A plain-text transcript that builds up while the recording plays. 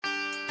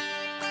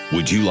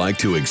Would you like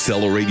to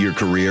accelerate your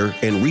career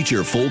and reach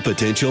your full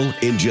potential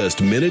in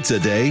just minutes a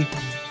day?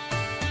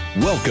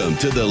 Welcome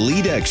to the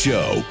LeadX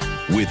Show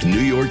with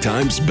New York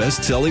Times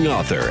best-selling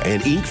author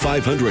and Inc.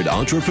 500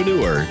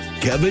 entrepreneur,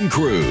 Kevin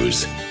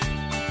Kruse.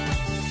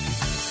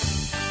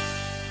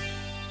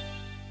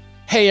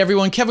 Hey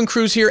everyone, Kevin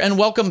Kruse here, and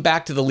welcome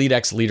back to the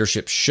LeadX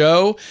Leadership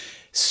Show.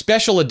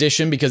 Special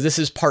edition because this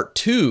is part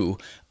 2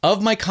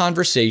 of my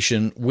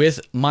conversation with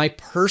my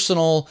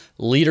personal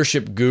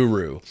leadership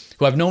guru,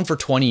 who I've known for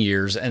 20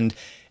 years, and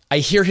I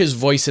hear his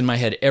voice in my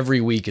head every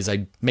week as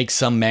I make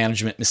some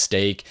management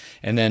mistake,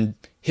 and then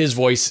his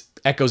voice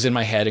echoes in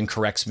my head and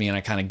corrects me, and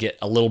I kind of get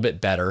a little bit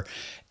better.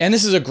 And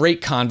this is a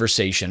great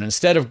conversation.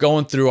 Instead of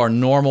going through our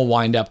normal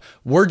wind-up,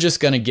 we're just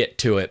going to get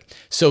to it.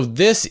 So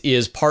this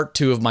is part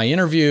 2 of my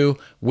interview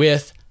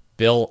with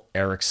Bill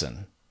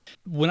Erickson.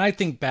 When I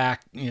think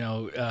back,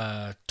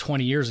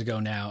 20 years ago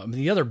now, I mean,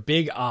 the other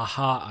big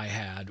aha I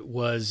had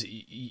was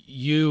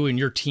you and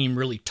your team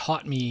really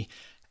taught me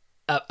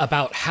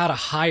about how to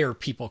hire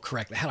people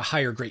correctly, how to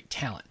hire great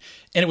talent.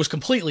 And it was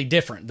completely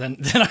different than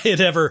I had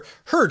ever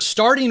heard,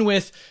 starting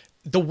with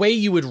the way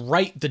you would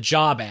write the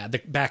job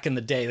ad back in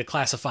the day, the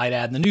classified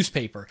ad in the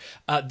newspaper.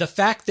 The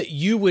fact that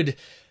you would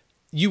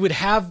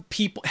have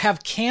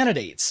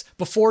candidates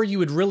before you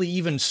would really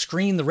even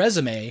screen the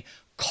resume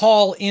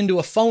call into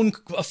a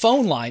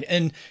phone line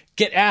and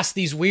get asked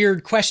these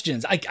weird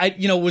questions.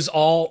 It was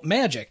all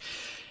magic.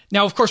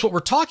 Now, of course, what we're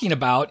talking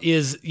about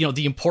is,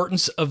 the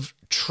importance of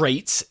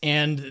traits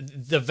and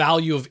the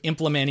value of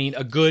implementing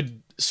a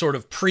good sort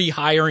of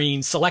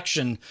pre-hiring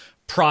selection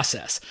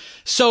process.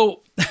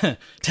 So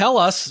tell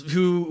us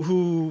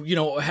who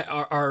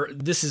are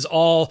this is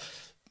all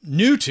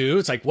new to.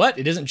 It's like, what?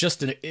 It isn't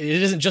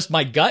just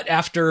my gut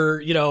after,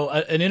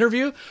 an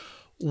interview.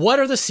 What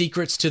are the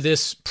secrets to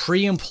this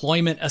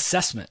pre-employment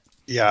assessment?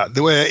 Yeah,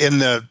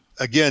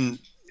 again,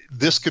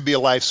 this could be a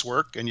life's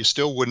work and you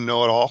still wouldn't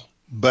know it all.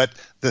 But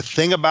the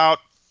thing about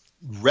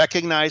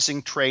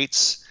recognizing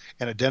traits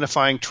and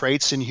identifying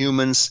traits in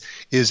humans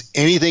is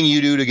anything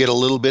you do to get a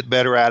little bit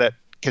better at it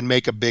can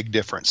make a big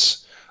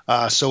difference.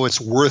 So it's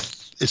worth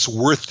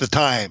the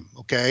time.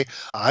 Okay,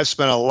 I've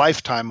spent a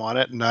lifetime on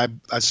it, and I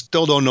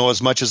still don't know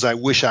as much as I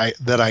wish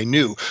that I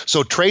knew.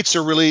 So traits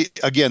are really,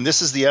 again,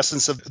 this is the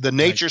essence of the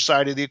nature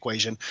side of the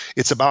equation.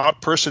 It's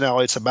about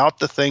personality. It's about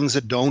the things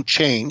that don't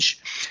change,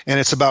 and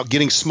it's about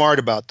getting smart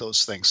about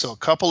those things. So a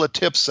couple of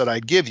tips that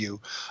I'd give you.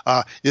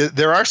 I think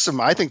there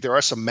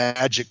are some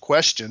magic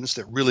questions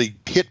that really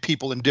hit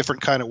people in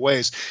different kind of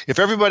ways. If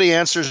everybody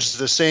answers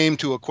the same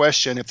to a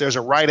question, if there's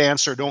a right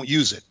answer, don't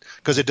use it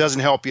because it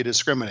doesn't help you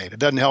discriminate. It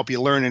doesn't help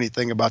you learn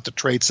anything about the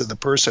traits of the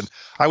person.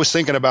 I was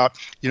thinking about,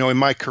 in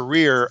my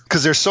career,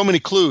 because there's so many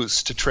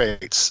clues to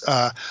traits.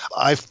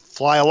 I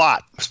fly a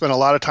lot. I spend a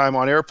lot of time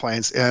on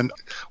airplanes. And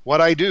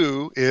what I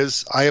do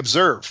is I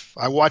observe.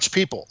 I watch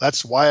people.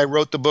 That's why I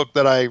wrote the book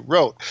that I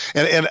wrote.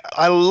 And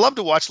I love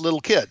to watch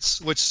little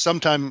kids, which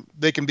sometimes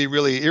they can be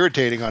really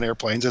irritating on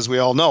airplanes, as we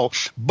all know.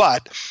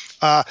 But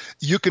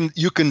you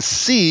can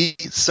see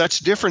such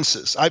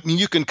differences. I mean,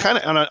 you can kind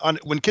of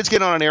when kids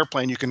get on an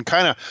airplane, you can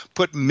kind of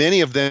put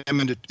many of them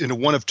into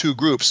one of two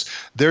groups.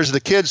 There's the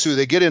kids who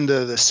they get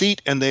into the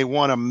seat and they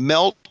want to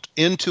melt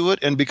into it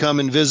and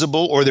become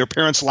invisible, or their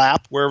parents'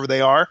 lap, wherever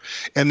they are.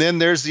 And then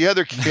there's the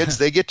other kids.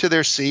 They get to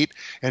their seat,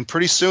 and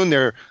pretty soon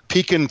they're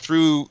peeking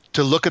through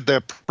to look at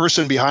the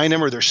person behind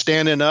them, or they're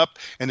standing up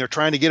and they're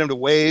trying to get them to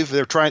wave.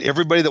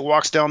 Everybody that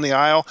walks down the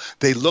aisle,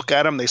 they look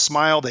at them, they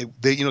smile, they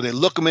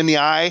look them in the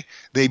eye.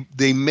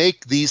 They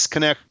make these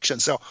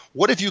connections. So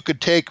what if you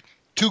could take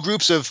two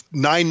groups of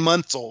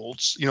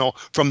 9-month-olds,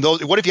 from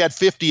those? What if you had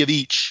 50 of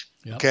each?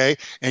 Yep. Okay,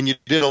 and you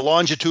did a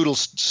longitudinal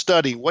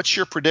study. What's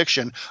your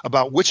prediction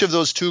about which of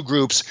those two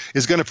groups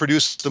is going to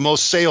produce the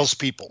most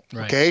salespeople?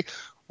 Right. Okay,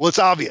 well, it's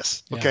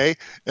obvious. Yeah. Okay,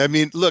 I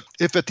mean, look,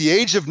 if at the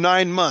age of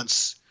 9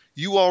 months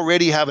you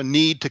already have a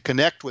need to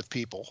connect with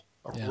people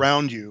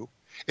around you,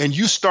 and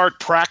you start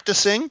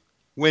practicing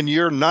when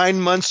you're 9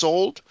 months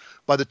old,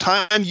 by the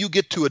time you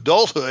get to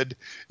adulthood,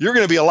 you're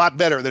going to be a lot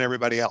better than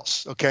everybody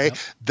else. Okay, yep.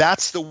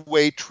 That's the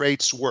way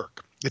traits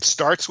work. It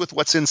starts with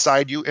what's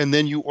inside you, and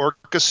then you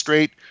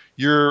orchestrate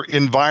your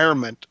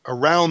environment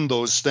around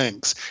those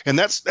things. And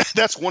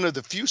that's one of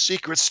the few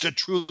secrets to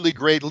truly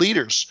great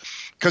leaders,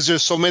 because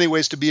there's so many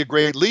ways to be a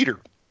great leader.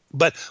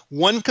 But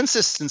one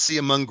consistency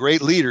among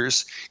great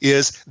leaders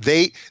is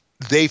they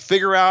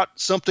figure out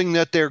something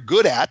that they're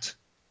good at,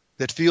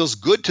 that feels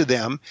good to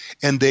them,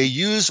 and they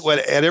use at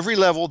every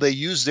level, they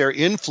use their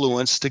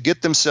influence to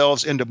get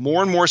themselves into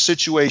more and more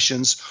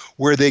situations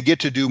where they get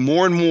to do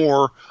more and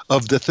more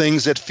of the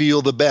things that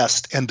feel the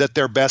best and that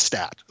they're best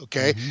at.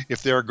 Okay,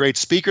 if they're a great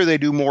speaker, they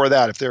do more of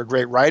that. If they're a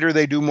great writer,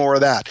 they do more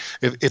of that.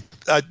 If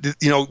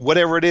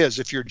whatever it is,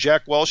 if you're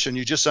Jack Welch and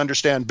you just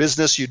understand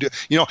business, you do.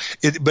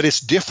 But it's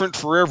different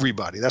for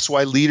everybody. That's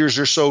why leaders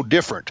are so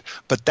different.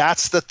 But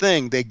that's the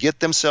thing; they get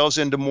themselves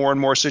into more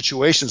and more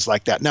situations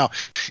like that. Now,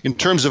 in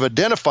terms of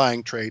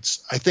identifying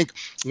traits, I think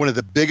one of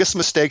the biggest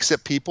mistakes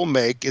that people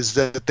make is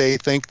that they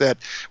think that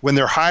when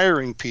they're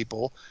hiring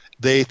people,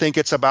 they think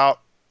it's about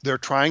they're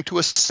trying to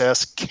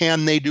assess,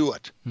 can they do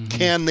it?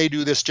 Can they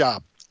do this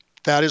job?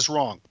 That is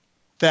wrong.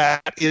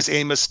 That is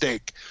a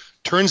mistake.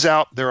 Turns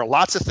out there are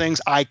lots of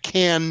things I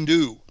can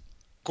do.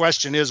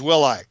 Question is,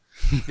 will I?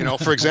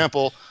 For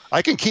example,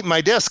 I can keep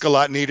my desk a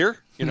lot neater,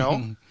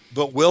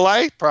 but will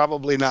I?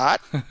 Probably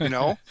not,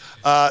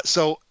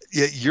 So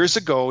years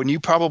ago, and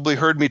you probably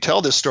heard me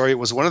tell this story, it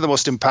was one of the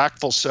most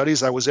impactful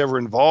studies I was ever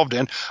involved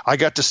in. I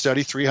got to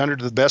study 300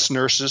 of the best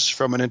nurses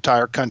from an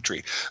entire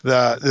country.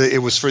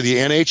 It was for the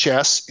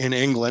NHS in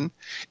England,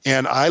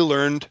 and I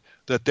learned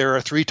that there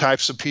are three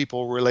types of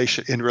people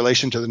in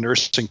relation to the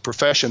nursing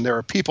profession. There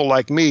are people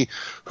like me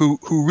who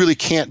really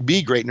can't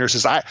be great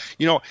nurses.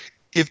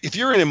 If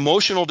you're in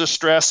emotional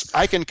distress,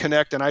 I can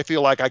connect and I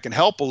feel like I can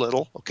help a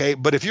little, okay?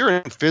 But if you're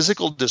in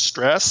physical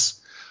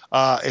distress,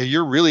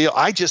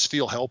 I just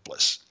feel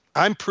helpless.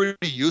 I'm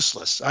pretty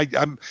useless. I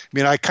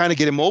kind of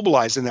get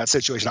immobilized in that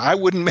situation. I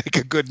wouldn't make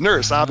a good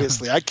nurse,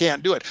 obviously. I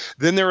can't do it.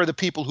 Then there are the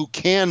people who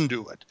can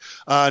do it.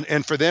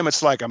 And for them,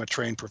 it's like, I'm a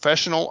trained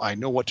professional. I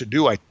know what to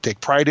do. I take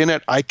pride in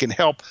it. I can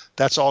help.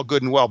 That's all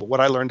good and well. But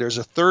what I learned, there's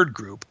a third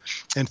group.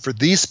 And for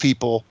these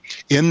people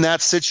in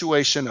that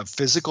situation of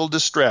physical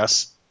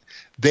distress,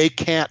 they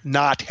can't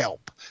not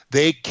help.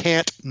 They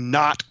can't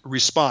not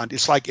respond.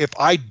 It's like, if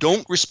I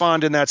don't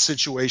respond in that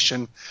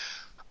situation,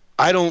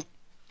 I don't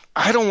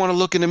want to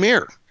look in the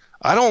mirror.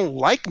 I don't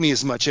like me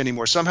as much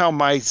anymore. Somehow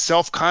my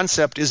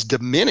self-concept is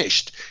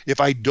diminished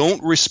if I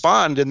don't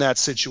respond in that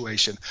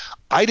situation.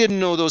 I didn't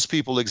know those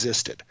people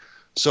existed.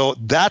 So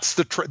that's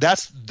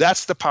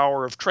the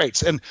power of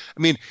traits. And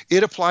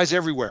it applies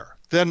everywhere.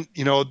 Then,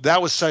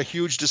 that was a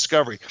huge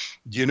discovery.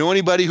 Do you know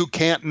anybody who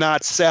can't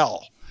not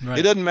sell? Right.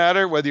 It doesn't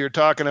matter whether you're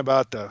talking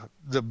about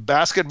the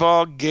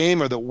basketball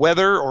game or the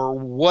weather or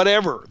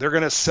whatever. They're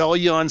going to sell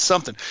you on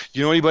something.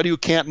 You know anybody who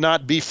can't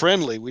not be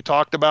friendly? We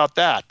talked about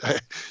that.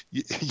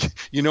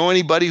 You know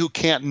anybody who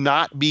can't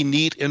not be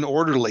neat and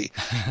orderly?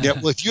 Yeah,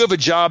 well, if you have a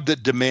job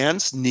that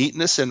demands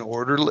neatness and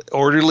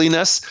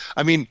orderliness,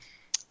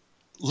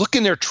 look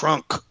in their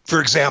trunk, for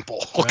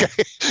example,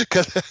 okay?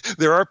 Because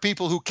there are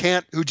people who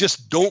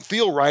just don't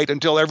feel right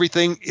until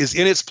everything is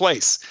in its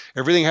place.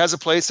 Everything has a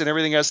place and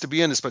everything has to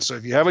be in its place. So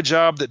if you have a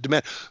job that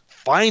demands,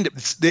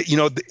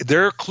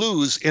 there are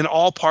clues in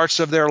all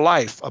parts of their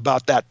life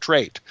about that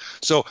trait.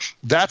 So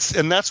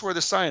that's where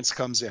the science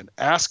comes in,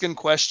 asking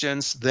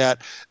questions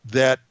that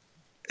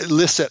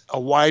elicit a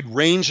wide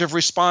range of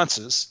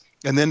responses,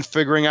 and then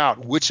figuring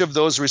out which of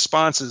those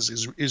responses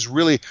is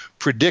really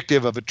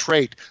predictive of a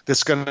trait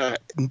that's going to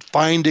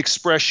find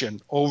expression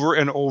over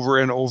and over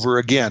and over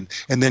again,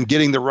 and then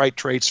getting the right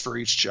traits for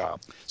each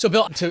job. So,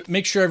 Bill, to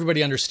make sure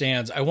everybody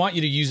understands, I want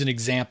you to use an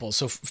example.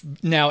 So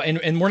now,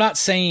 and we're not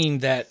saying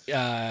that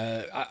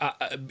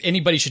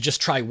anybody should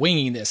just try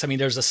winging this.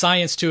 There's a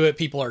science to it.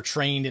 People are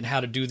trained in how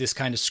to do this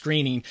kind of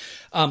screening.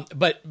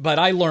 But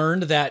I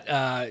learned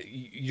that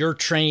your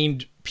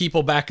trained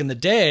people back in the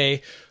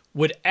day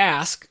would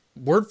ask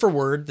word for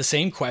word the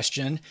same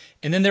question,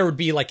 and then there would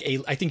be like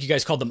I think you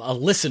guys called them a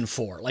listen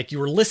for, like you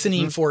were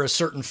listening for a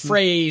certain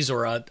phrase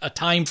or a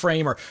time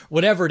frame or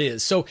whatever it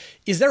is. So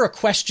is there a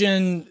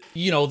question,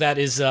 that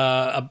is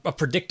a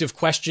predictive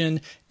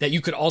question that you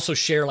could also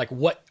share, like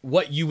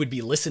what you would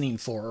be listening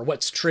for or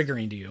what's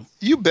triggering to you?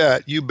 You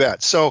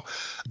bet. So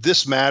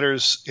this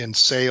matters in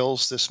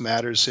sales. This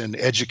matters in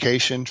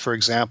education, for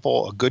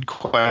example. A good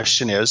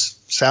question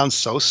sounds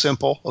so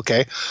simple,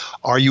 okay?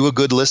 Are you a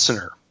good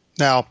listener?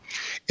 Now,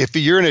 if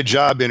you're in a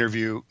job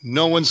interview,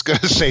 no one's going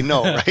to say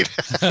no, right?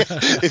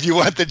 If you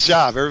want the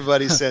job,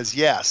 everybody says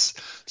yes.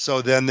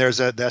 So then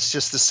that's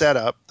just the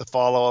setup. The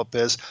follow-up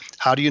is,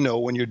 how do you know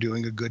when you're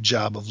doing a good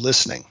job of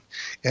listening?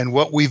 And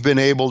what we've been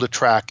able to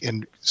track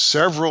in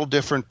several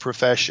different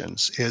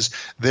professions is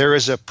there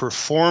is a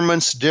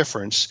performance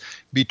difference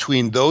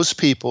between those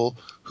people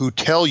who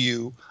tell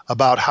you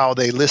about how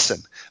they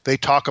listen. They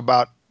talk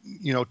about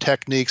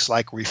techniques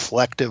like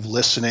reflective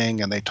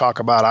listening, and they talk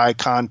about eye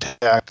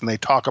contact, and they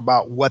talk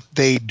about what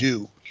they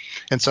do.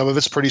 And some of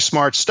it's pretty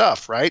smart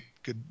stuff, right?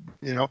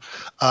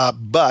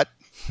 But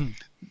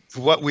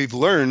what we've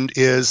learned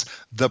is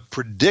the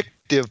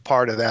predictive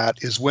part of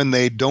that is when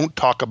they don't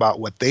talk about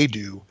what they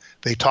do,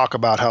 they talk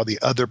about how the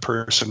other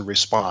person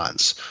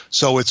responds.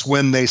 So it's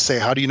when they say,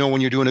 how do you know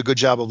when you're doing a good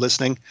job of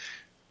listening?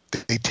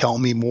 They tell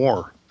me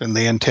more than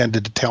they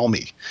intended to tell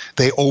me.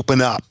 They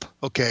open up,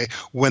 okay?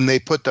 When they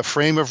put the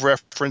frame of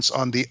reference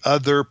on the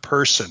other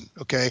person,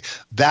 okay?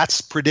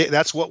 That's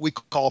what we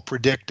call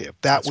predictive.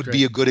 That would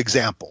be a good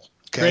example.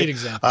 Okay? Great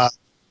example.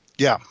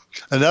 Yeah.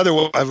 Another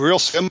one, a real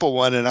simple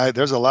one, and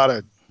there's a lot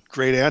of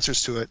great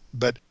answers to it,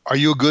 but are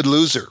you a good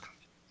loser?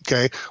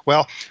 Okay.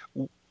 Well,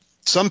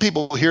 some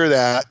people hear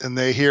that and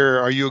they hear,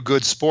 are you a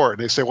good sport?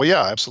 They say, well,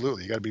 yeah,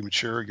 absolutely. You got to be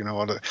mature,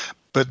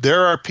 But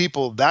there are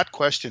people, that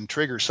question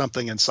triggers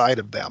something inside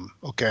of them,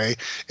 okay?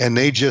 And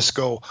they just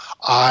go,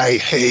 I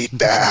hate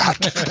that.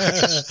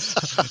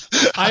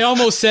 I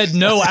almost said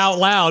no out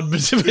loud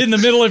in the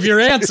middle of your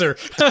answer.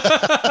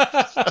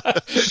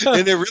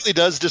 And it really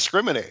does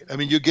discriminate.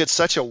 You get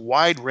such a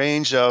wide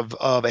range of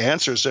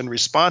answers and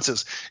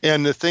responses.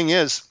 And the thing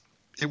is,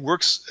 it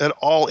works at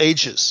all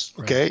ages.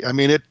 Okay. Right. I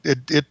mean,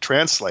 it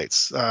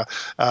translates, and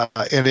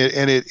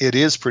it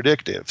is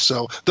predictive.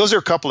 So those are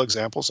a couple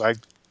examples. Of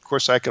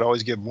course, I could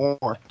always give more.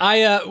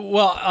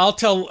 Well, I'll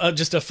tell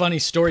just a funny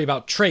story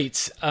about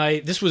traits.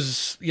 This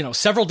was,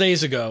 several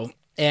days ago.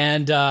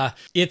 And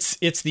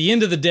it's the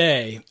end of the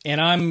day,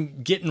 and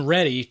I'm getting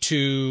ready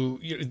to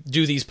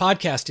do these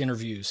podcast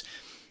interviews.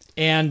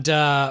 And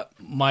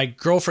my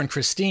girlfriend,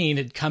 Christine,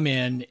 had come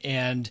in,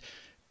 and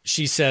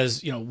she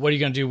says, what are you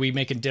going to do? We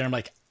making dinner? I'm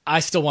like,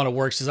 I still want to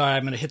work. She says, all right,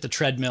 I'm going to hit the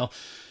treadmill.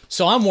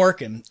 So I'm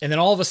working, and then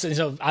all of a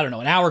sudden, I don't know,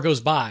 an hour goes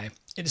by.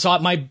 And so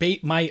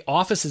my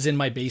office is in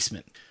my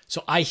basement.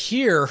 So I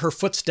hear her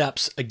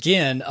footsteps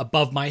again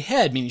above my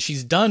head, meaning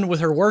she's done with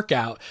her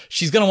workout.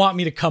 She's going to want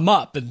me to come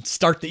up and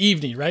start the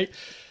evening, right?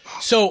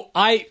 So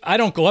I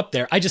don't go up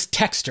there. I just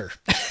text her.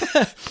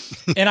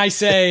 And I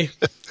say,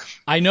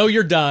 I know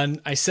you're done.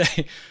 I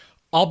say,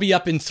 I'll be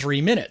up in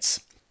 3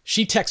 minutes.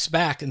 She texts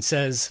back and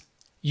says,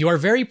 you are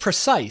very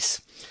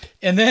precise.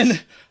 And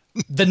then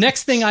the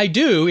next thing I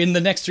do in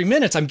the next 3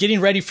 minutes, I'm getting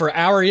ready for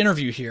our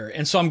interview here.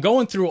 And so I'm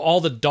going through all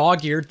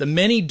the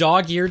many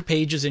dog-eared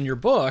pages in your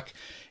book.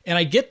 And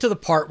I get to the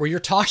part where you're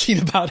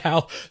talking about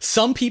how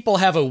some people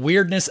have a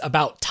weirdness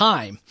about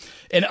time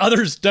and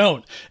others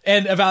don't.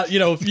 And about,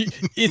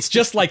 it's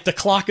just like the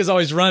clock is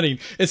always running.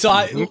 And so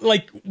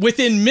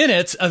within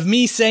minutes of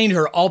me saying to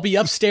her, I'll be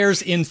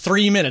upstairs in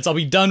 3 minutes. I'll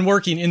be done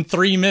working in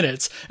 3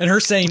 minutes. And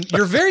her saying,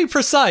 you're very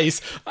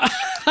precise.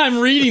 I'm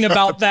reading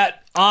about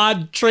that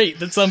odd trait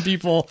that some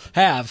people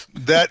have.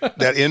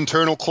 That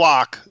internal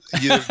clock,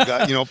 you've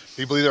got,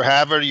 people either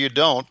have it or you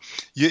don't.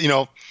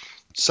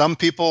 Some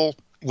people,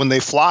 when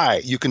they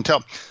fly, you can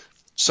tell.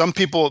 Some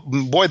people,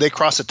 boy, they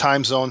cross a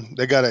time zone.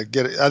 They got to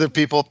get it. Other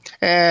people,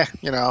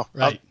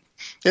 right.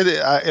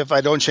 If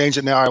I don't change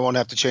it now, I won't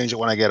have to change it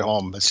when I get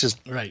home. It's just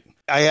right.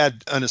 I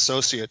had an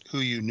associate who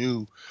you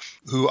knew,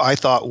 who I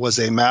thought was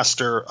a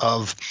master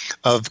of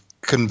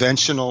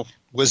conventional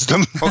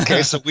wisdom.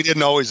 Okay, so we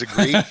didn't always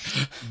agree,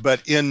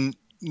 but in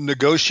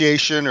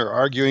negotiation or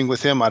arguing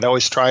with him, I'd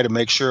always try to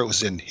make sure it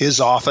was in his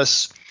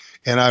office,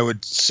 and I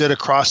would sit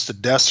across the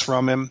desk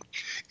from him.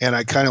 And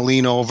I'd kind of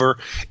lean over,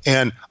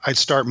 and I'd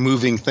start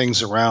moving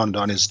things around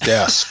on his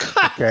desk.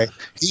 Okay,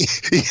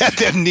 he had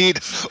that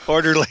neat,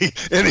 orderly,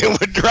 and it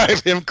would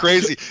drive him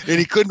crazy. And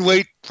he couldn't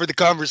wait for the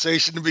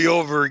conversation to be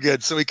over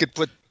again, so he could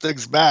put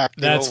things back.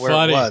 That's where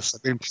funny. It was.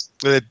 I mean,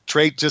 the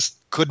trait just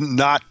couldn't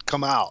not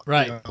come out.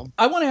 Right.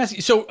 I want to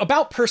ask you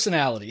about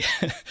personality.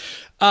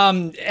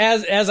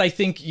 As I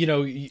think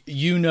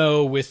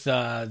with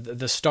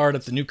the start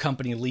of the new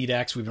company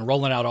LeadX, we've been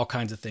rolling out all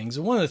kinds of things,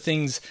 and one of the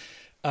things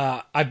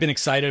I've been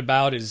excited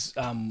about is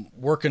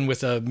working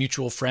with a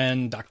mutual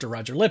friend, Dr.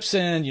 Roger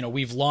Lipson.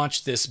 We've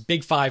launched this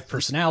Big Five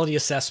personality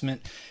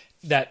assessment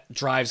that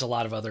drives a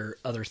lot of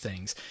other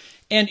things.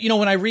 And,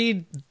 when I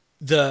read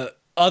the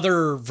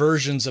other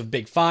versions of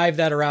Big Five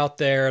that are out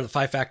there, the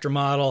 5-factor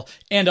model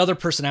and other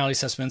personality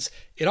assessments,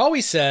 it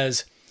always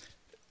says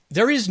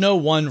there is no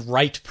one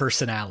right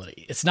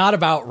personality. It's not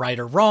about right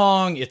or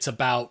wrong. It's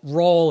about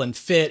role and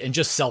fit and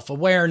just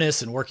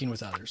self-awareness and working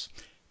with others.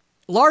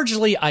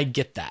 Largely, I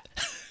get that.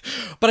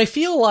 But I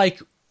feel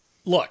like,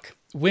 look,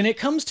 when it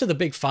comes to the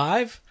Big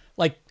Five,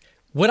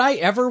 would I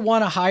ever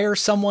want to hire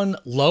someone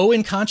low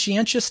in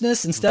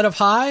conscientiousness instead of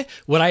high?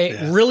 Would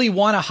I really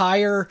want to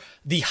hire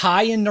the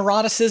high in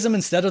neuroticism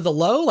instead of the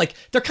low?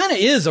 There kind of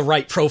is a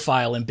right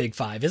profile in Big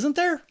Five, isn't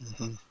there?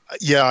 Mm-hmm.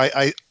 Yeah,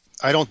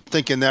 I don't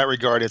think in that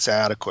regard it's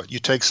adequate. You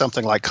take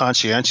something like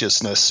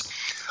conscientiousness.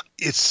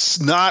 It's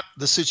not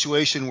the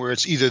situation where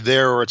it's either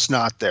there or it's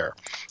not there.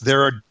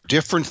 There are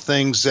different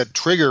things that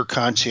trigger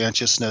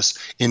conscientiousness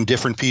in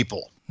different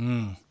people.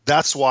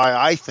 That's why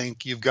I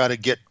think you've got to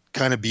get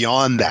kind of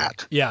beyond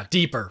that. Yeah,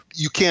 deeper.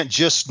 You can't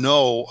just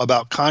know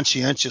about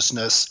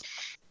conscientiousness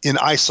in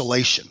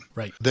isolation.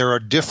 Right. There are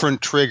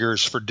different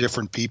triggers for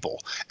different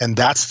people, and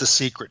that's the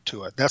secret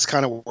to it. That's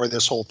kind of where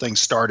this whole thing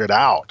started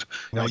out.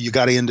 You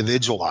got to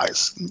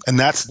individualize, and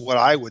that's what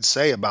I would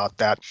say about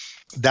that.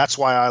 That's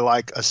why I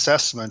like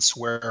assessments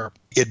where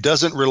it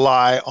doesn't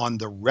rely on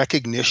the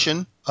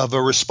recognition of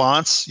a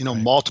response,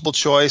 multiple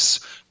choice,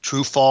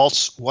 true,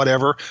 false,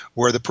 whatever,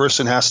 where the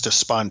person has to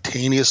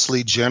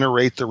spontaneously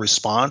generate the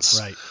response.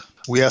 Right.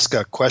 We ask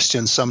a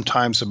question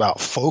sometimes about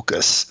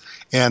focus,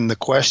 and the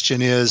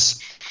question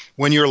is,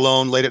 when you're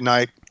alone late at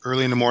night,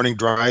 early in the morning,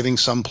 driving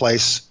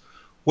someplace,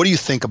 what do you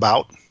think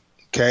about?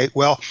 Okay,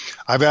 well,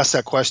 I've asked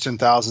that question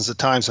thousands of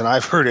times, and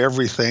I've heard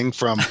everything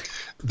from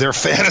their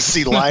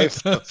fantasy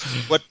life,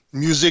 what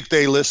music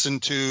they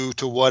listen to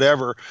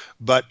whatever.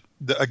 But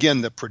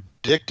again, the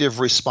predictive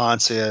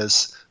response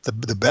is,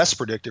 the best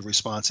predictive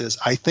response is,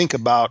 I think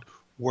about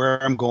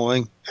where I'm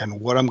going and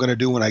what I'm going to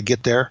do when I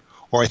get there.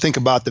 Or I think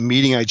about the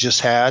meeting I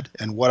just had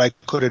and what I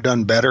could have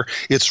done better.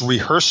 It's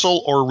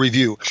rehearsal or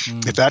review.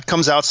 If that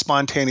comes out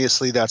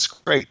spontaneously, that's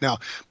great. Now,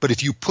 but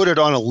if you put it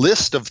on a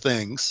list of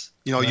things,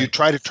 you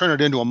try to turn it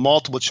into a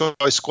multiple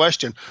choice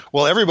question.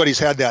 Well, everybody's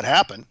had that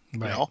happen.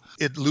 Right.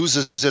 It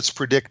loses its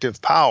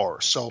predictive power.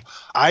 So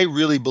I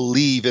really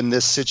believe in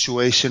this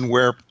situation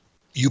where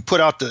you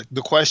put out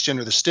the question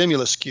or the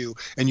stimulus cue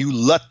and you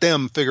let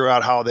them figure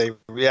out how they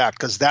react,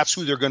 because that's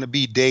who they're going to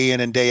be day in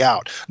and day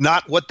out.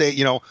 Not what they,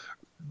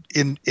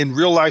 in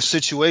real life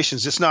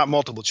situations, it's not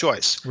multiple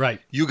choice.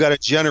 Right. You got to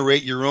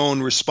generate your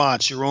own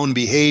response, your own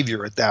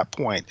behavior at that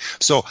point.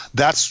 So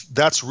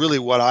that's really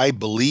what I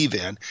believe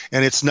in.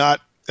 And it's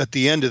not, at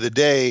the end of the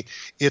day,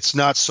 it's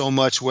not so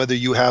much whether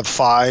you have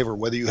 5 or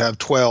whether you have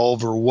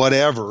 12 or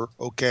whatever.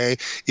 Okay.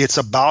 It's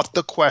about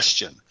the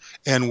question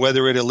and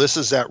whether it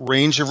elicits that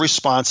range of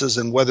responses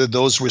and whether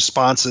those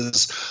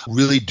responses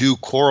really do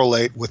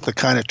correlate with the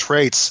kind of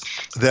traits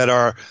that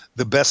are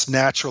the best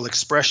natural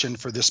expression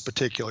for this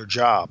particular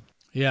job.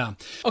 Yeah.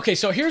 Okay,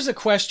 so here's a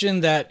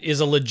question that is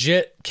a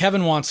legit,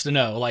 Kevin wants to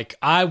know, like,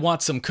 I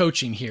want some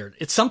coaching here.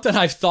 It's something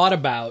I've thought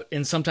about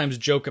and sometimes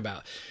joke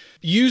about.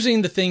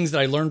 Using the things that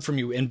I learned from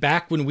you, and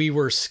back when we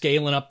were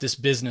scaling up this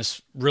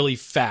business really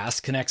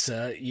fast,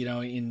 Connexa,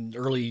 in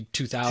early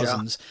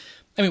 2000s, yeah.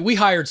 I mean, we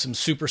hired some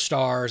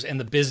superstars and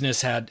the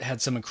business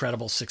had some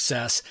incredible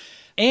success.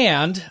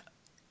 And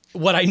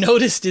what I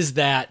noticed is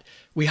that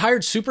we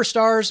hired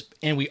superstars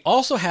and we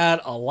also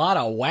had a lot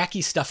of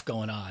wacky stuff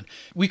going on.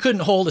 We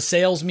couldn't hold a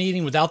sales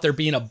meeting without there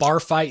being a bar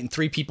fight and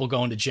 3 people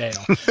going to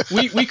jail.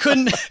 We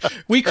couldn't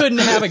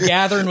have a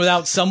gathering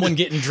without someone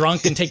getting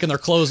drunk and taking their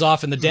clothes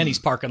off in the Denny's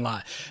parking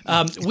lot.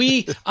 And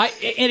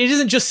it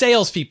isn't just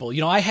salespeople.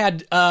 I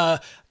had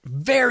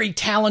very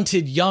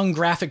talented young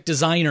graphic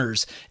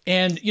designers,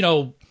 and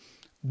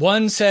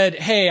one said,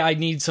 "Hey, I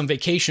need some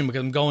vacation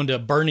because I'm going to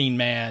Burning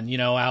Man,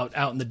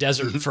 out in the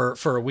desert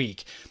for a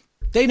week."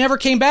 They never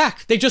came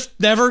back. They just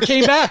never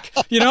came back.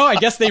 I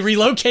guess they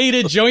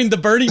relocated, joined the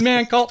Burning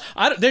Man cult.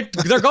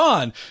 They're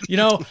gone.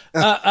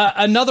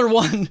 Another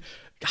one,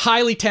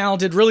 highly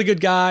talented, really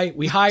good guy.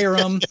 We hire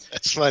him.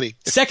 That's funny.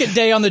 Second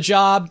day on the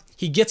job,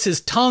 he gets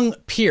his tongue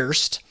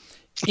pierced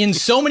in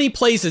so many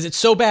places. It's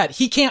so bad.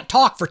 He can't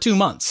talk for 2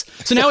 months.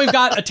 So now we've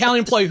got a talent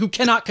employee who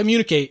cannot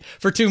communicate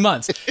for 2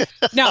 months.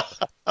 Now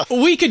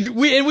we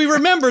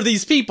remember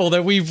these people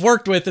that we've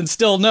worked with and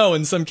still know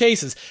in some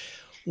cases.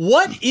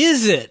 What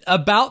is it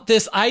about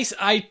this?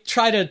 I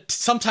try to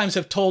sometimes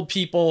have told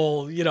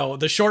people,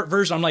 the short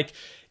version, I'm like,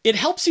 it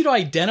helps you to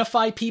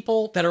identify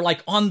people that are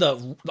like on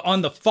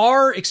the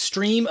far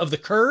extreme of the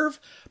curve,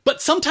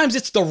 but sometimes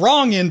it's the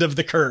wrong end of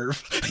the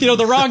curve,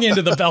 the wrong end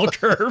of the bell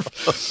curve.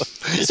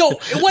 So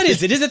what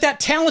is it? Is it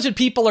that talented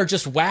people are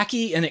just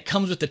wacky and it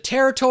comes with the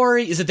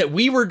territory? Is it that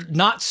we were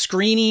not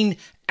screening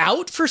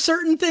out for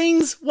certain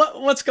things?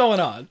 What's going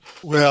on?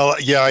 Well,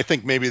 yeah, I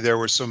think maybe there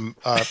were some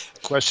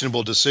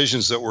questionable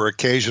decisions that were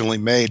occasionally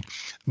made,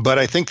 but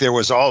I think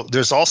there's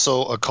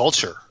also a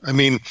culture. I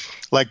mean,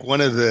 like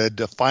one of the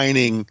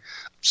defining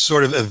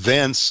sort of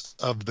events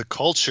of the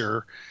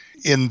culture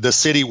in the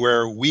city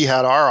where we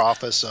had our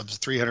office of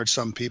 300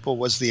 some people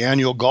was the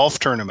annual golf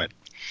tournament.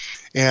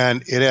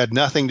 And it had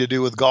nothing to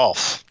do with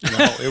golf.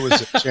 It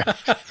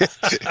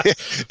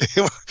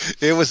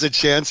was a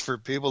chance for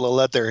people to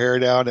let their hair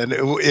down, and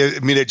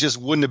it just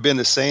wouldn't have been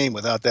the same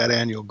without that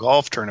annual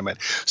golf tournament.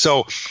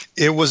 So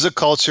it was a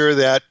culture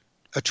that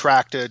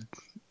attracted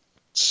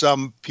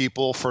some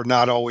people for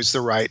not always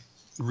the right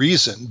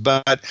reason.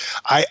 But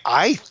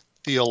I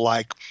feel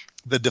like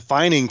the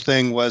defining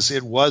thing was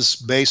it was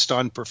based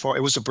on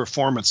it was a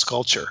performance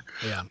culture.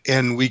 Yeah.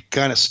 And we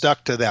kind of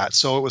stuck to that.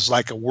 So it was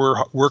like a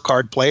work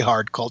hard, play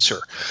hard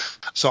culture.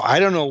 So I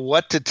don't know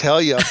what to tell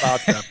you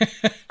about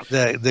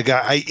the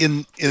guy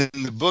in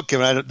the book.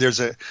 And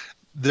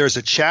there's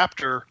a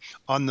chapter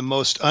on the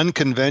most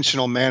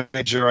unconventional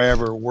manager I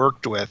ever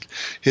worked with.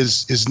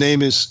 His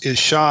name is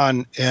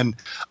Sean, and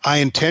I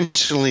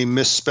intentionally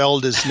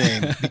misspelled his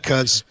name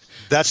because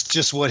that's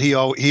just what he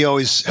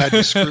always had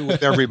to screw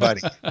with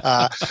everybody.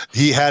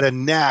 He had a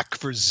knack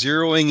for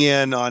zeroing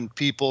in on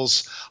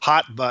people's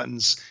hot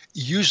buttons,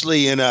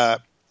 usually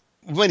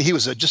when he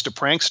was just a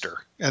prankster.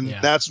 And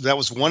yeah. that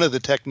was one of the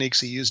techniques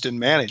he used in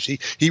manage.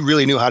 He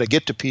really knew how to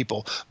get to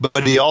people,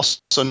 but he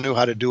also knew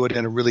how to do it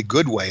in a really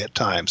good way at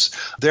times.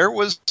 There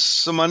was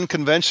some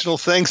unconventional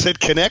things at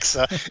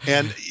Connexa,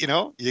 and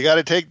you got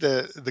to take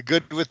the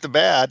good with the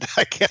bad,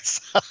 I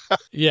guess.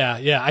 Yeah.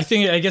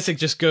 I guess it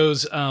just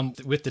goes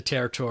with the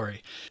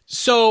territory.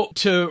 So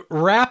to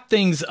wrap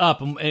things up,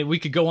 and we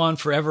could go on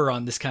forever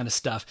on this kind of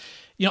stuff.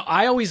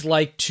 I always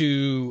like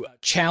to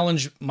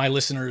challenge my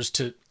listeners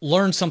to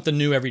learn something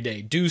new every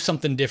day, do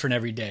something different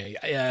every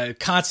day,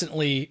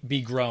 constantly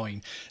be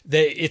growing.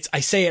 I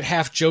say it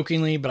half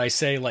jokingly, but I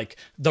say like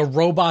the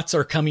robots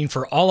are coming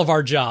for all of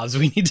our jobs.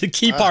 We need to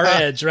keep our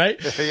edge, right?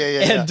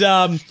 Yeah.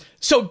 And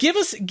so give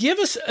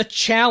us a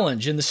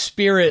challenge in the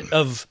spirit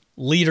of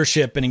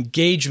leadership and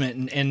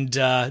engagement and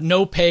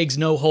no pegs,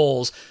 no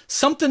holes,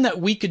 something that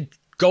we could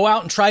go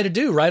out and try to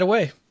do right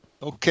away.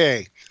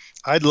 Okay.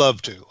 I'd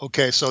love to.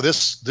 Okay, so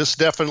this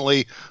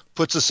definitely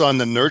puts us on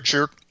the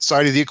nurture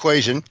side of the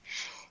equation.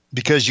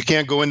 because you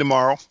can't go in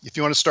tomorrow. If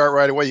you want to start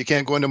right away, you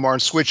can't go in tomorrow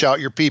and switch out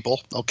your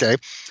people. Okay.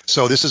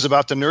 So this is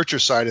about the nurture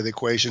side of the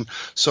equation.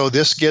 So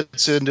this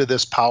gets into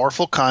this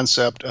powerful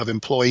concept of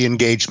employee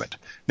engagement.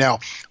 Now,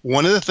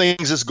 one of the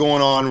things that's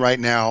going on right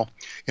now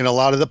in a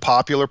lot of the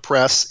popular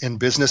press in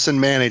business and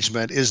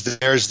management is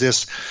that there's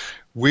this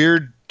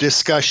weird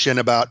discussion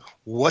about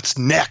what's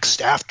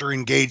next after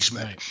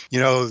engagement. Right. You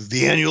know,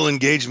 the annual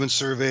engagement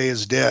survey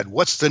is dead.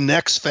 What's the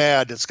next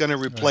fad that's going to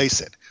replace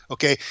it?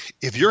 Okay.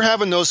 If you're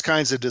having those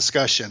kinds of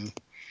discussion,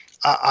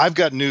 I've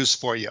got news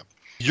for you.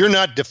 You're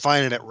not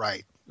defining it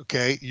right.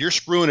 Okay. You're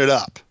screwing it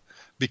up,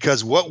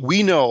 because what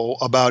we know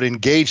about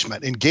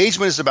engagement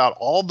is about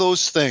all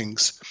those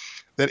things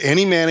that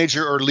any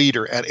manager or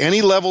leader at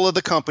any level of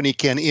the company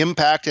can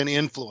impact and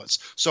influence.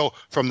 So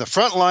from the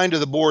front line to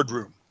the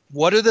boardroom,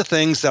 what are the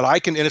things that I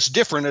can, and it's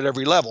different at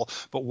every level,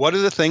 but what are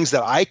the things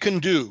that I can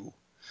do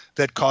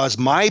that cause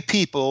my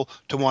people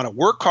to want to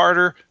work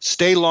harder,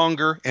 stay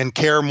longer, and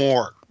care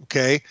more?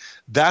 Okay,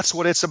 that's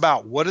what it's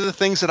about. What are the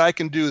things that I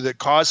can do that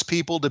cause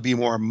people to be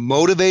more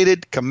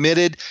motivated,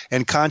 committed,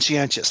 and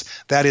conscientious?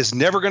 That is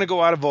never going to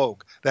go out of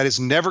vogue. That is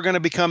never going to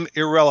become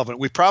irrelevant.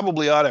 We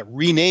probably ought to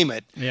rename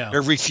it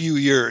every few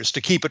years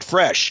to keep it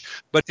fresh,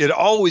 but it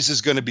always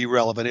is going to be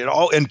relevant.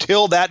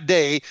 Until that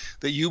day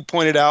that you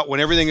pointed out, when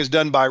everything is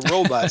done by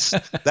robots,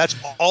 that's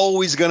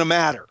always going to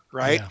matter,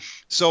 right? Yeah.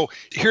 So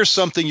here's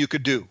something you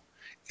could do,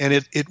 and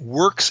it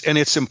works, and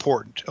it's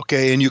important,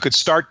 okay? And you could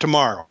start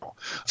tomorrow.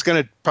 It's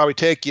going to probably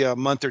take you a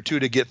month or two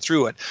to get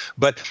through it.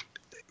 But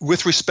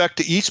with respect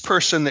to each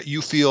person that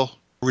you feel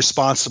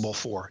responsible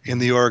for in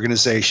the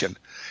organization,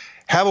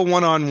 have a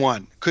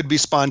one-on-one. Could be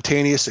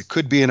spontaneous. It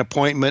could be an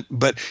appointment.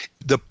 But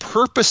the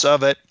purpose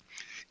of it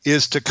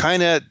is to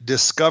kind of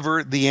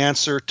discover the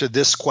answer to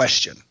this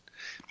question.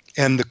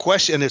 And the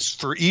question is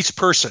for each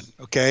person,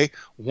 okay?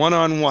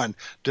 One-on-one.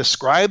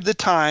 Describe the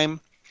time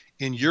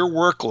in your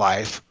work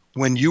life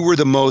when you were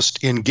the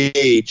most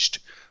engaged,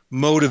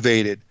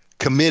 motivated,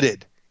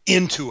 committed,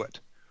 into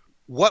it.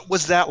 What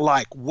was that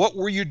like? What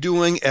were you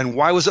doing, and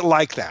why was it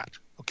like that?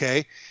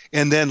 Okay?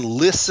 And then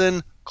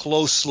listen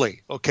closely,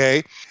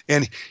 okay?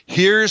 And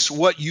here's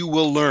what you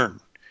will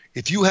learn.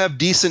 If you have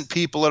decent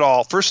people at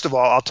all, first of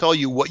all, I'll tell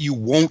you what you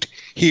won't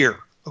hear,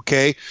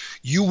 okay?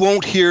 You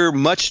won't hear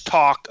much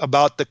talk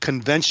about the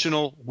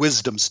conventional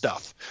wisdom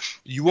stuff.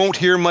 You won't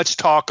hear much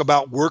talk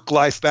about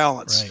work-life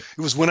balance. Right.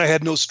 It was when I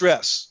had no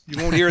stress.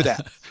 You won't hear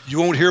that. You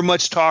won't hear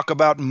much talk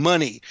about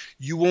money.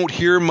 You won't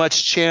hear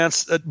much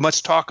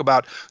talk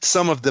about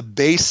some of the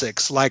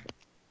basics like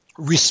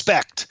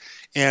respect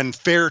and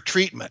fair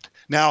treatment.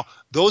 Now,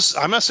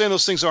 I'm not saying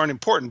those things aren't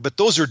important, but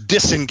those are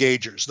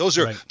disengagers.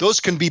 Those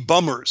can be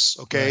bummers,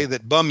 okay,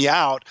 that bum you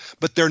out,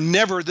 but they're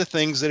never the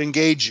things that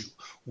engage you.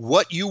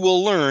 What you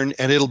will learn,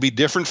 and it'll be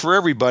different for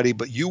everybody,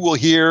 but you will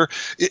hear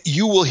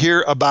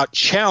about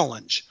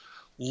challenge,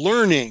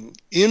 learning,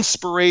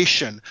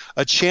 inspiration,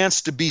 a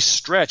chance to be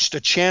stretched, a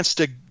chance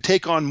to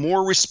take on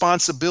more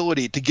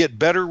responsibility, to get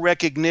better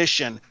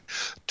recognition,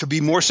 to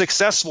be more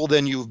successful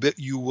than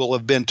you will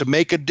have been, to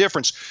make a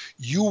difference.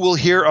 You will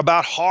hear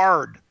about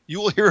hard.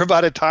 You will hear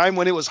about a time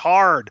when it was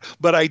hard,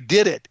 but I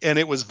did it, and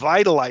it was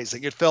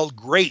vitalizing. It felt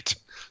great.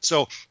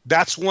 So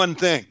that's one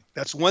thing.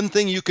 That's one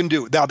thing you can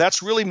do. Now,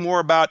 that's really more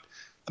about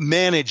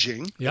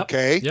managing,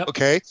 okay?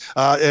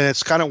 And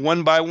it's kind of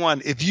one by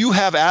one. If you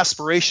have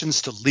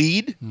aspirations to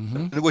lead,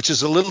 which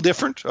is a little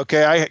different,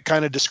 okay, I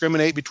kind of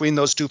discriminate between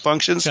those two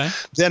functions,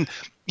 then,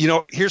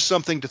 here's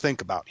something to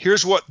think about.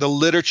 Here's what the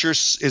literature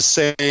is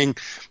saying,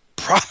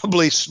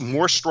 probably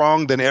more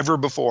strong than ever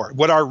before.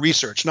 What our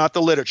research, not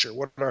the literature,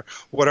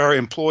 what our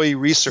employee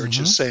research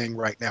is saying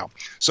right now.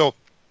 So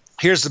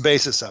here's the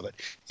basis of it.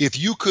 If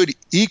you could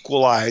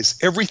equalize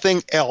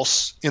everything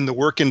else in the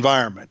work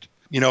environment,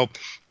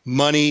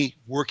 money,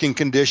 working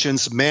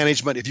conditions,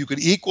 management, if you could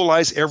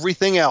equalize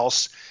everything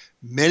else,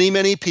 many,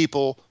 many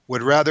people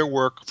would rather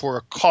work for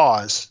a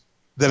cause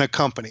than a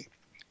company.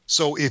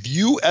 So if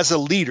you as a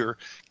leader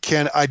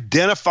can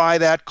identify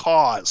that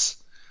cause,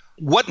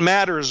 what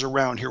matters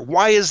around here?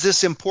 Why is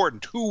this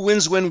important? Who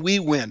wins when we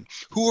win?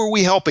 Who are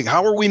we helping?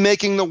 How are we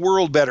making the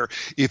world better?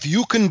 If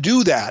you can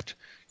do that,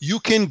 you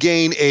can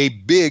gain a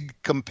big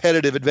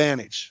competitive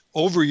advantage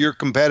over your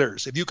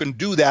competitors. If you can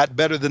do that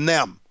better than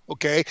them.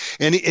 Okay.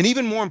 And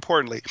even more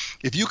importantly,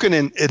 if you can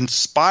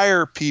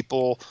inspire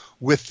people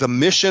with the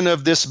mission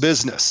of this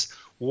business,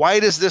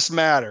 why does this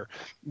matter?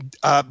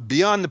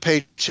 Beyond the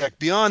paycheck,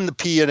 beyond the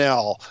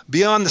P&L,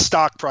 beyond the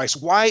stock price,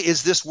 why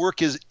is this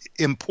work is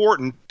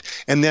important?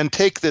 And then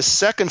take this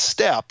second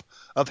step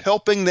of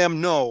helping them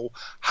know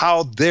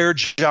how their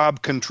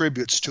job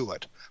contributes to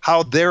it,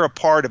 how they're a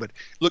part of it.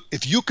 Look,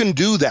 if you can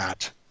do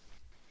that,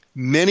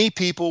 many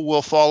people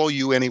will follow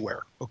you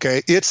anywhere,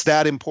 okay? It's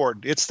that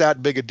important. It's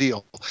that big a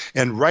deal.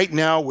 And right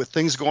now, with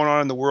things going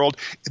on in the world,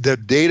 the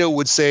data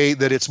would say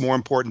that it's more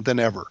important than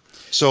ever.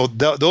 So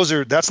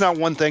that's not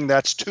one thing,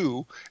 that's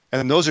two.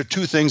 And those are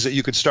two things that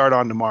you could start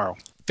on tomorrow.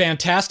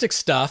 Fantastic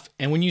stuff.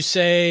 And when you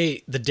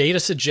say the data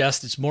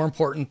suggests it's more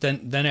important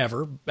than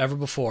ever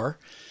before,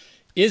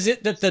 Is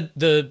it that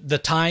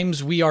the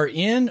times we are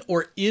in,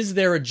 or is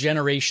there a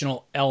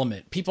generational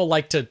element? People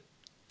like to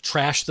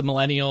trash the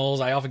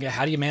millennials. I often get,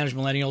 how do you manage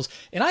millennials?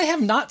 And I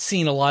have not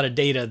seen a lot of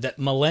data that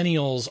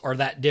millennials are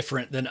that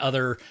different than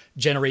other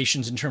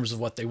generations in terms of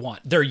what they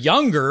want. They're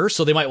younger,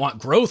 so they might want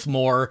growth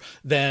more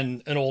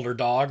than an older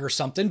dog or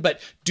something.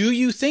 But do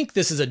you think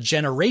this is a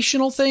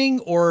generational thing,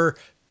 or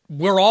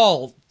we're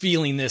all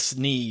feeling this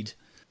need?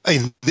 I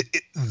mean,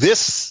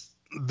 this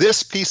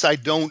piece I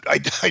do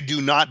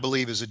not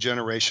believe is a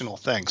generational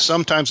thing.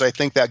 Sometimes I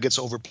think that gets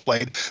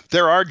overplayed.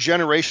 There are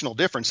generational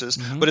differences,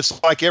 but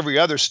it's like every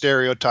other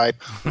stereotype.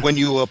 When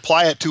you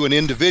apply it to an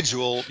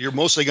individual, you're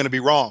mostly going to be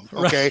wrong,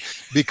 okay?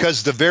 Right.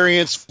 Because the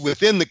variance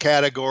within the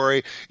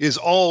category is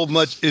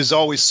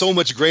always so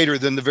much greater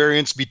than the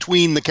variance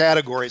between the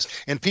categories,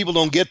 and people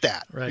don't get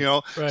that,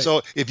 right. Right.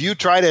 So if you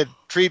try to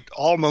treat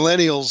all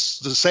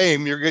millennials the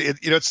same,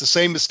 it's the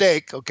same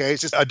mistake, okay?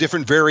 It's just a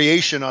different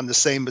variation on the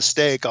same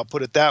mistake, I'll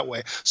put it that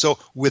way. So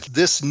with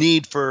this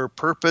need for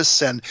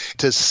purpose and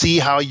to see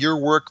how your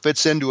work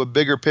fits into a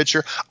bigger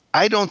picture,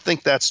 I don't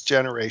think that's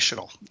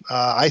generational.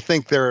 I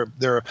think there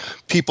are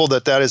people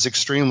that is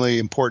extremely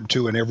important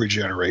to in every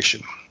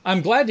generation.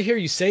 I'm glad to hear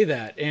you say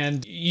that.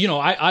 And,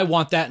 I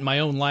want that in my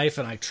own life,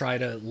 and I try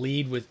to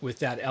lead with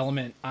that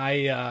element.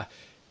 I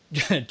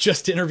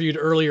just interviewed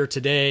earlier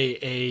today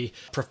a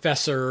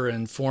professor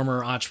and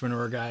former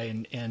entrepreneur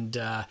guy, and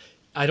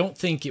I don't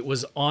think it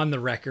was on the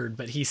record,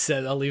 but he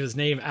said, I'll leave his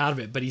name out of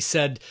it, but he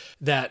said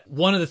that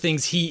one of the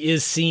things he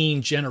is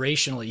seeing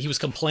generationally, he was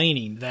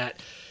complaining that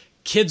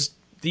kids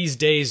these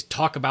days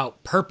talk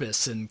about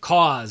purpose and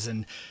cause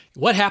and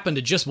what happened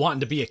to just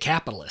wanting to be a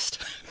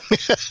capitalist.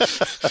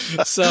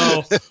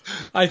 So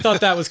I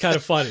thought that was kind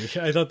of funny.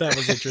 I thought that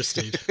was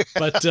interesting.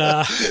 But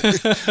I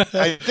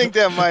think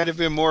that might have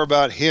been more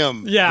about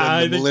him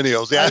than the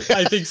millennials. Yeah,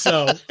 I think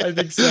so.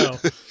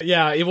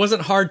 Yeah, it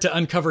wasn't hard to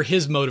uncover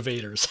his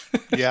motivators.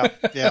 Yeah.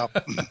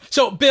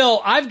 So,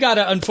 Bill, I've got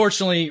to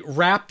unfortunately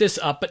wrap this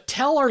up, but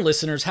tell our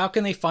listeners, how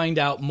can they find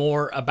out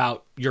more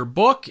about your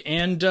book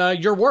and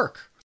your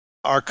work?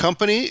 Our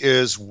company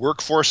is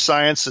Workforce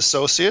Science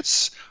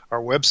Associates.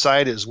 Our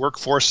website is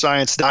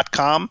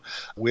workforcescience.com.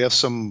 We have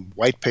some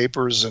white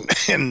papers,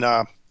 and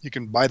you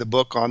can buy the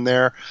book on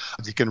there.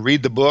 You can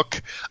read the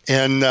book,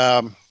 and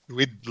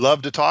we'd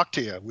love to talk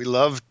to you. We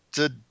love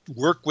to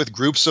work with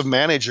groups of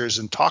managers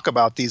and talk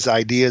about these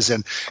ideas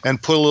and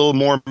put a little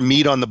more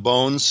meat on the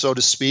bones, so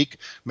to speak,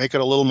 make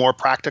it a little more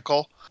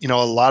practical.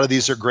 A lot of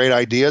these are great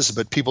ideas,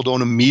 but people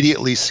don't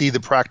immediately see the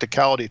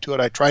practicality to it.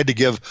 I tried to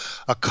give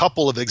a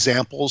couple of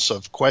examples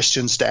of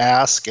questions to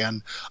ask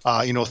and,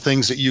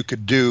 things that you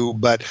could do,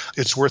 but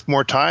it's worth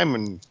more time,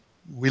 and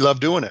we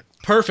love doing it.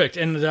 Perfect.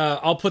 And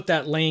I'll put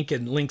that link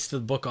and links to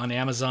the book on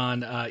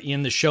Amazon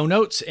in the show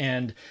notes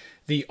and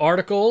the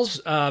articles.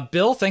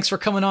 Bill, thanks for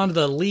coming on to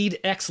the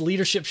LeadX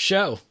Leadership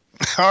Show.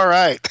 All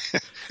right.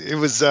 It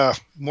was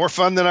more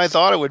fun than I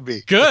thought it would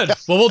be. Good.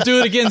 Well, we'll do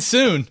it again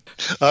soon.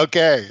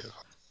 Okay.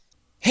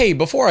 Hey,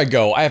 before I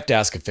go, I have to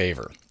ask a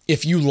favor.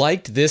 If you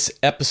liked this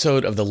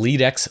episode of the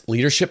LeadX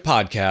Leadership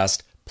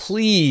Podcast,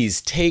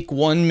 please take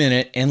 1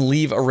 minute and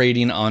leave a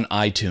rating on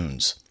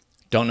iTunes.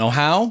 Don't know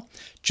how?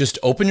 Just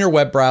open your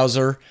web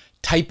browser,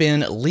 type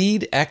in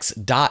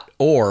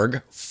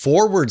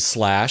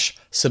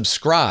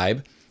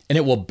leadx.org/subscribe, and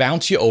it will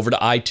bounce you over to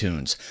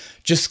iTunes.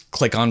 Just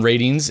click on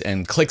ratings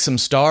and click some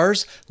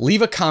stars.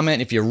 Leave a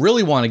comment if you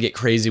really want to get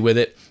crazy with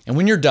it. And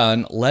when you're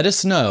done, let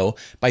us know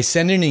by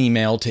sending an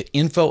email to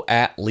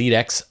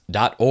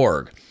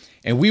info@leadx.org.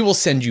 And we will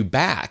send you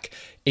back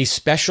a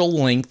special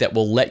link that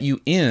will let you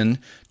in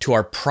to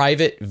our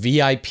private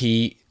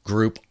VIP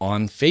group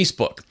on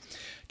Facebook.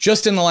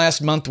 Just in the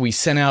last month, we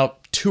sent out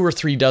 2 or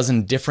 3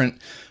 dozen different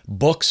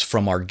books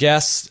from our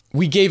guests.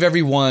 We gave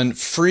everyone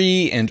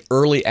free and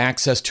early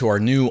access to our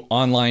new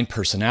online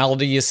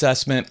personality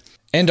assessment.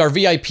 And our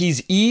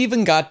VIPs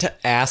even got to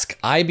ask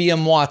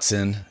IBM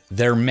Watson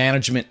their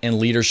management and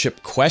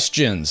leadership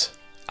questions.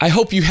 I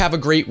hope you have a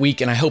great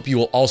week, and I hope you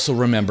will also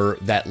remember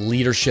that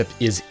leadership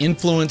is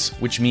influence,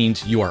 which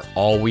means you are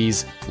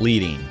always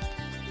leading.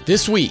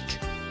 This week,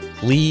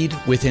 lead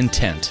with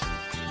intent.